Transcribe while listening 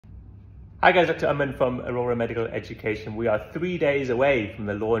Hi guys, Dr. Aman from Arora Medical Education. We are 3 days away from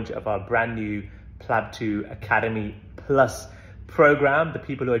the launch of our brand new PLAB 2 Academy Plus program. The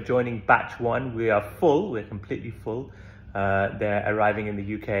people who are joining batch 1, we are full, we're completely full. They're arriving in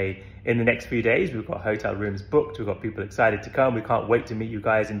the UK in the next few days. We've got hotel rooms booked, we've got people excited to come. We can't wait to meet you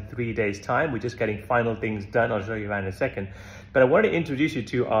guys in 3 days time. We're just getting final things done. I'll show you around in a second. But I want to introduce you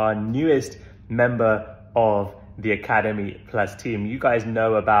to our newest member of the Academy Plus team. You guys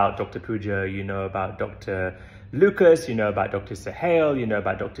know about Dr. Pooja, you know about Dr. Lucas, you know about Dr. Sahel, you know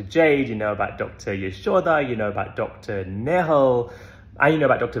about Dr. Jade, you know about Dr. Yashoda, you know about Dr. Nehal, and you know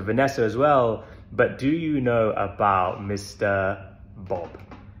about Dr. Vanessa as well. But do you know about Mr. Bob?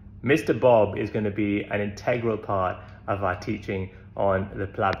 Mr. Bob is going to be an integral part of our teaching on the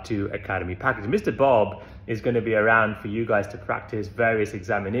PLAB 2 Academy package. Mr. Bob is going to be around for you guys to practice various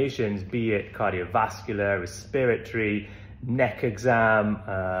examinations, be it cardiovascular, respiratory, neck exam,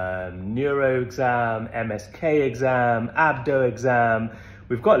 neuro exam, MSK exam, abdo exam.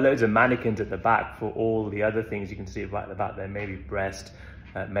 We've got loads of mannequins at the back for all the other things you can see right at the back there, maybe breast,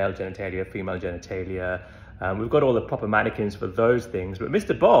 male genitalia, female genitalia. We've got all the proper mannequins for those things. But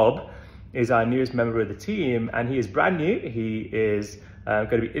Mr. Bob is our newest member of the team, and he is brand new. He is going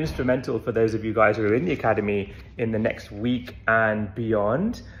to be instrumental for those of you guys who are in the academy in the next week and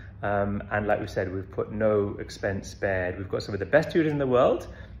beyond. And like we said, we've put no expense spared. We've got some of the best tutors in the world.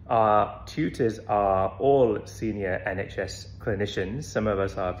 Our tutors are all senior NHS clinicians. Some of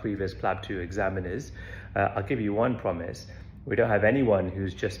us are previous PLAB 2 examiners. I'll give you one promise. We don't have anyone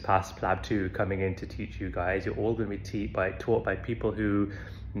who's just passed PLAB 2 coming in to teach you guys. You're all going to be taught by people who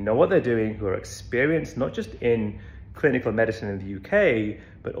know what they're doing, who are experienced, not just in clinical medicine in the UK,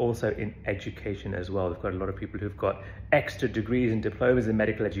 but also in education as well. We've got a lot of people who've got extra degrees and diplomas in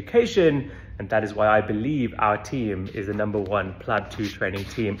medical education, and that is why I believe our team is the #1 PLAB 2 training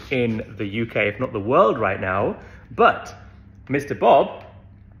team in the UK, if not the world right now. But Mr. Bob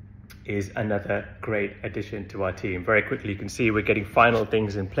is another great addition to our team. Very quickly, you can see we're getting final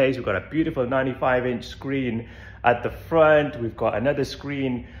things in place. We've got a beautiful 95-inch screen at the front. We've got another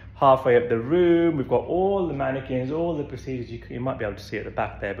screen halfway up the room. We've got all the mannequins, all the procedures. You might be able to see at the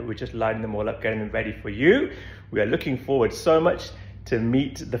back there, but we're just lining them all up, getting them ready for you. We are looking forward so much to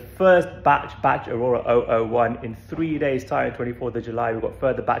meet the first batch Arora 001 in 3 days time, 24th of July. We've got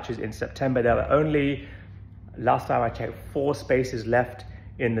further batches in September. There are only, last time I checked, 4 spaces left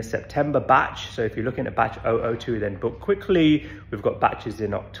in the September batch. So if you're looking at batch 002, then book quickly. We've got batches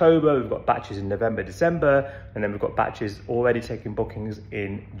in October, we've got batches in November, December, and then we've got batches already taking bookings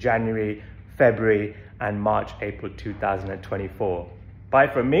in January, February, and March, April 2024. Bye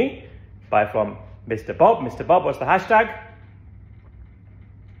from me, bye from Mr. Bob. Mr. Bob, what's the hashtag?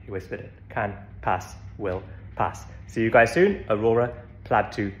 He whispered it. Can, pass, will, pass. See you guys soon. Arora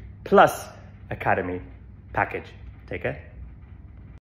PLAB 2 Plus Academy package. Take care.